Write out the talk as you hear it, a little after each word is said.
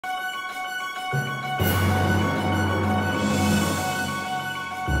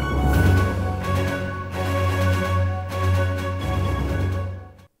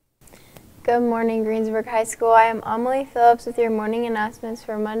Good morning, Greensburg High School. I am Amelie Phillips with your morning announcements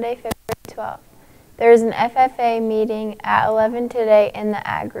for Monday, February 12th. There is an FFA meeting at 11 today in the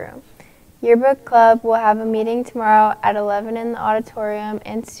Ag Room. Yearbook Club will have a meeting tomorrow at 11 in the auditorium,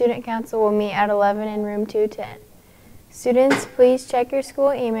 and Student Council will meet at 11 in room 210. Students, please check your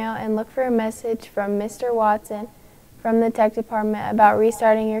school email and look for a message from Mr. Watson from the tech department about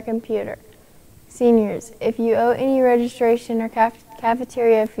restarting your computer. Seniors, if you owe any registration or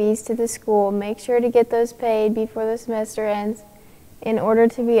cafeteria fees to the school, make sure to get those paid before the semester ends in order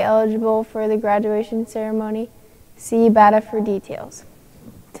to be eligible for the graduation ceremony. See BATA for details.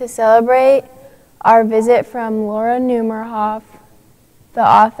 To celebrate our visit from Laura Numerhoff, the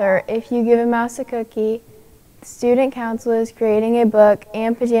author, If You Give a Mouse a Cookie, the Student Council is creating a book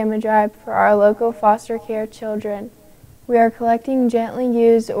and pajama drive for our local foster care children. We are collecting gently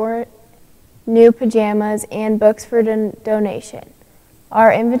used or new pajamas and books for donation.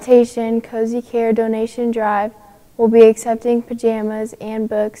 Our invitation, Cozy Care Donation Drive, will be accepting pajamas and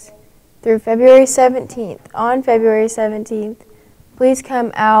books through February 17th. On February 17th, please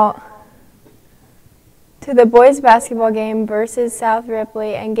come out to the boys basketball game versus South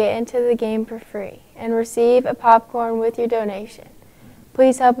Ripley and get into the game for free and receive a popcorn with your donation.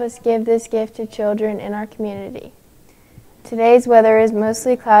 Please help us give this gift to children in our community. Today's weather is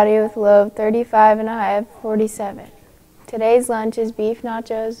mostly cloudy with a low of 35 and a high of 47. Today's lunch is beef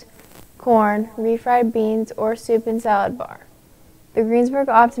nachos, corn, refried beans, or soup and salad bar. The Greensburg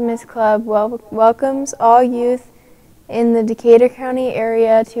Optimist Club welcomes all youth in the Decatur County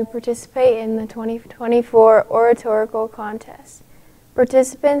area to participate in the 2024 Oratorical Contest.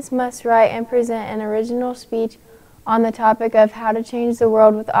 Participants must write and present an original speech on the topic of how to change the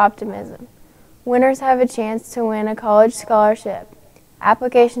world with optimism. Winners have a chance to win a college scholarship.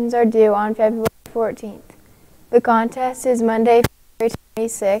 Applications are due on February 14th. The contest is Monday, February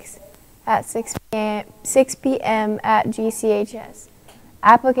 26th at 6 p.m. at GCHS.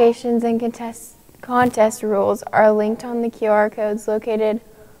 Applications and contest rules are linked on the QR codes located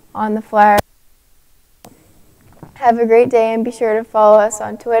on the flyer. Have a great day and be sure to follow us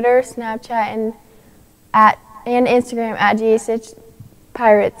on Twitter, Snapchat, and Instagram at GCH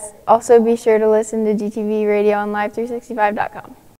Pirates. Also be sure to listen to GTV Radio on Live365.com.